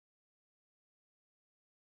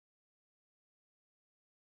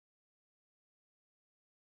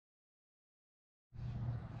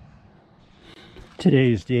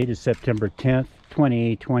Today's date is September 10th,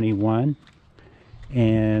 2021,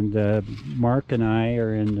 and Mark and I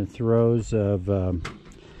are in the throes of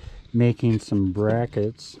making some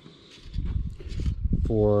brackets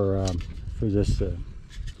for this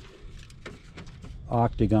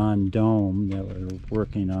octagon dome that we're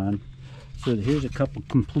working on. So here's a couple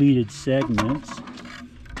completed segments,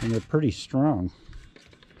 and they're pretty strong.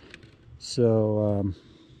 So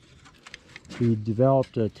we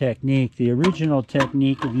developed a technique. The original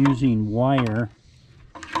technique of using wire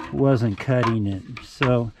wasn't cutting it.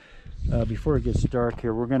 So before it gets dark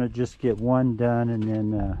here, we're going to just get one done, and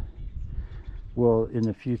then we'll, in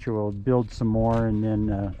the future, we'll build some more and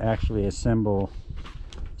then actually assemble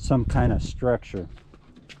some kind of structure.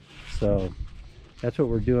 So that's what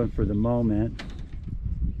we're doing for the moment,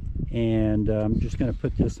 and I'm just going to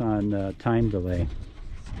put this on time delay.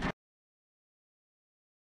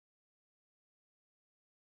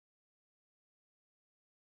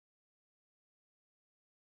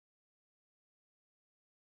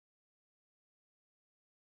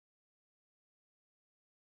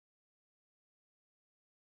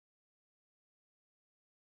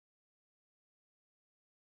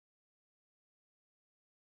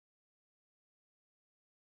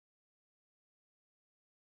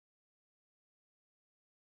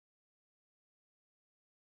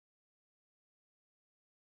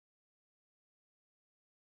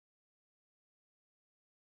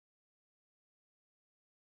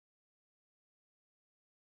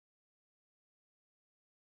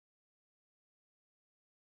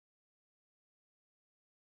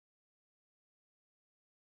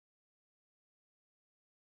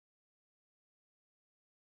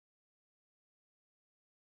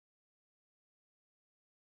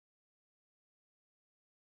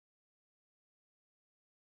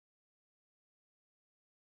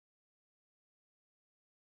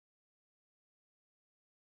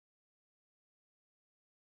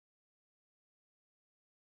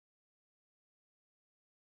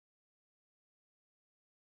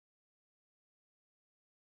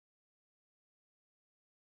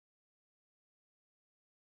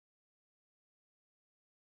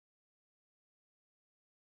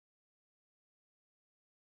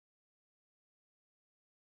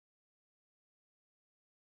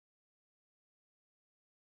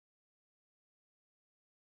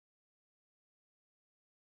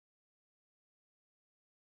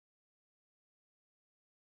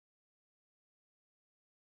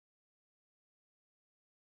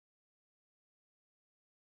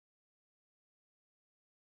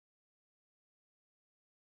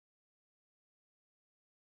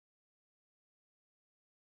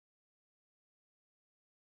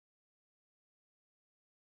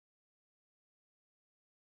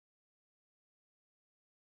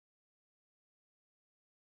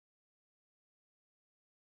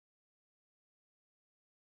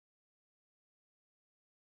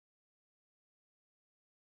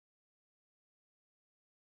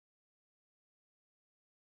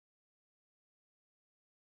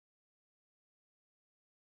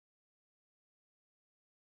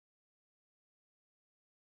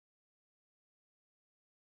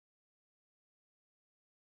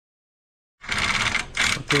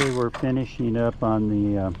 Okay, we're finishing up on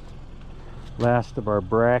the last of our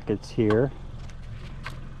brackets here.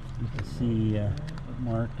 You can see what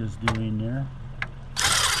Mark is doing there.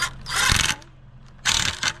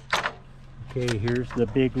 Okay, here's the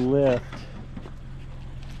big lift.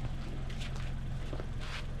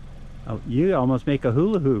 Oh, you almost make a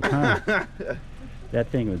hula hoop, huh? That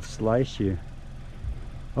thing would slice you.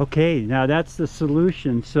 Okay, now that's the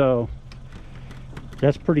solution. So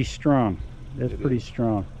that's pretty strong. That's pretty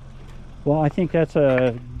strong. Well, I think that's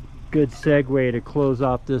a good segue to close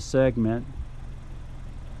off this segment.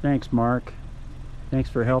 Thanks, Mark. Thanks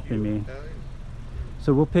for helping me.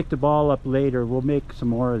 So we'll pick the ball up later. We'll make some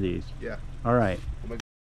more of these. Yeah. All right.